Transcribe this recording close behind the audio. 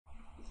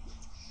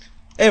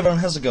Hey everyone,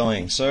 how's it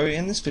going? So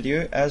in this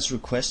video, as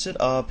requested,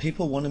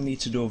 people wanted me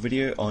to do a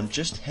video on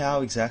just how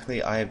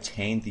exactly I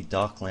obtained the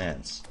Dark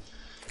Lance.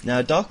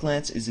 Now, Dark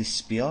Lance is a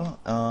spear.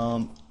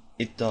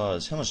 It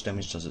does, how much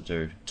damage does it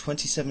do?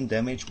 27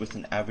 damage with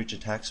an average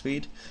attack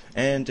speed,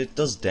 and it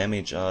does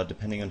damage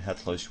depending on how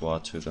close you are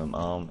to them.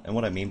 And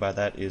what I mean by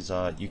that is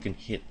you can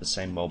hit the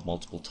same mob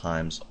multiple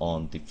times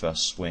on the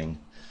first swing.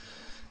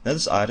 Now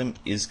this item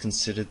is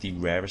considered the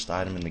rarest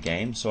item in the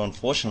game, so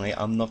unfortunately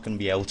I'm not going to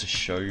be able to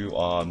show you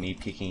me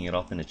picking it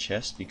up in a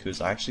chest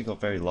because I actually got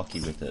very lucky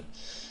with it,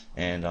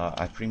 and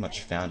I pretty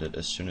much found it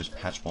as soon as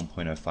patch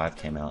 1.05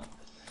 came out.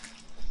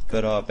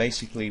 But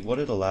basically what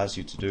it allows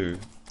you to do,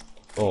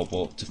 or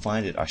well, to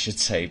find it I should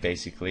say,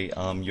 basically,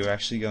 you're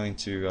actually going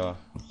to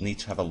need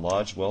to have a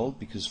large world,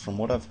 because from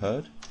what I've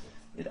heard,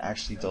 it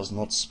actually does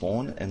not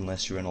spawn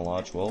unless you're in a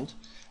large world.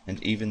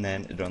 And even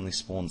then, it only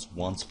spawns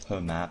once per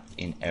map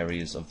in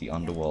areas of the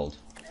underworld.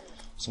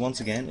 So once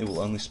again, it will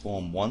only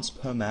spawn once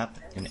per map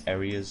in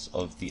areas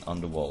of the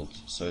underworld.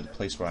 So the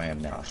place where I am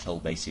now, hell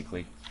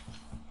basically.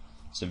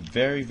 So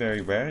very,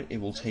 very rare. It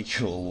will take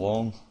you a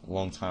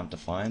long time to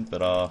find.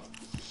 But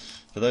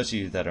for those of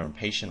you that are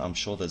impatient, I'm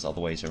sure there's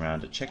other ways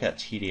around it. Check out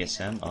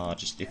TDSM,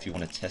 just if you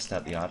want to test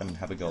out the item and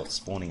have a go at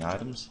spawning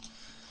items.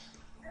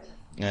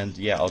 And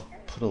yeah, I'll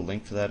put a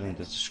link for that in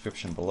the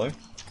description below.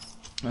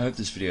 I hope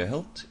this video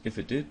helped. If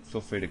it did, feel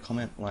free to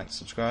comment, like,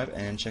 subscribe,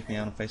 and check me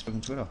out on Facebook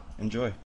and Twitter. Enjoy!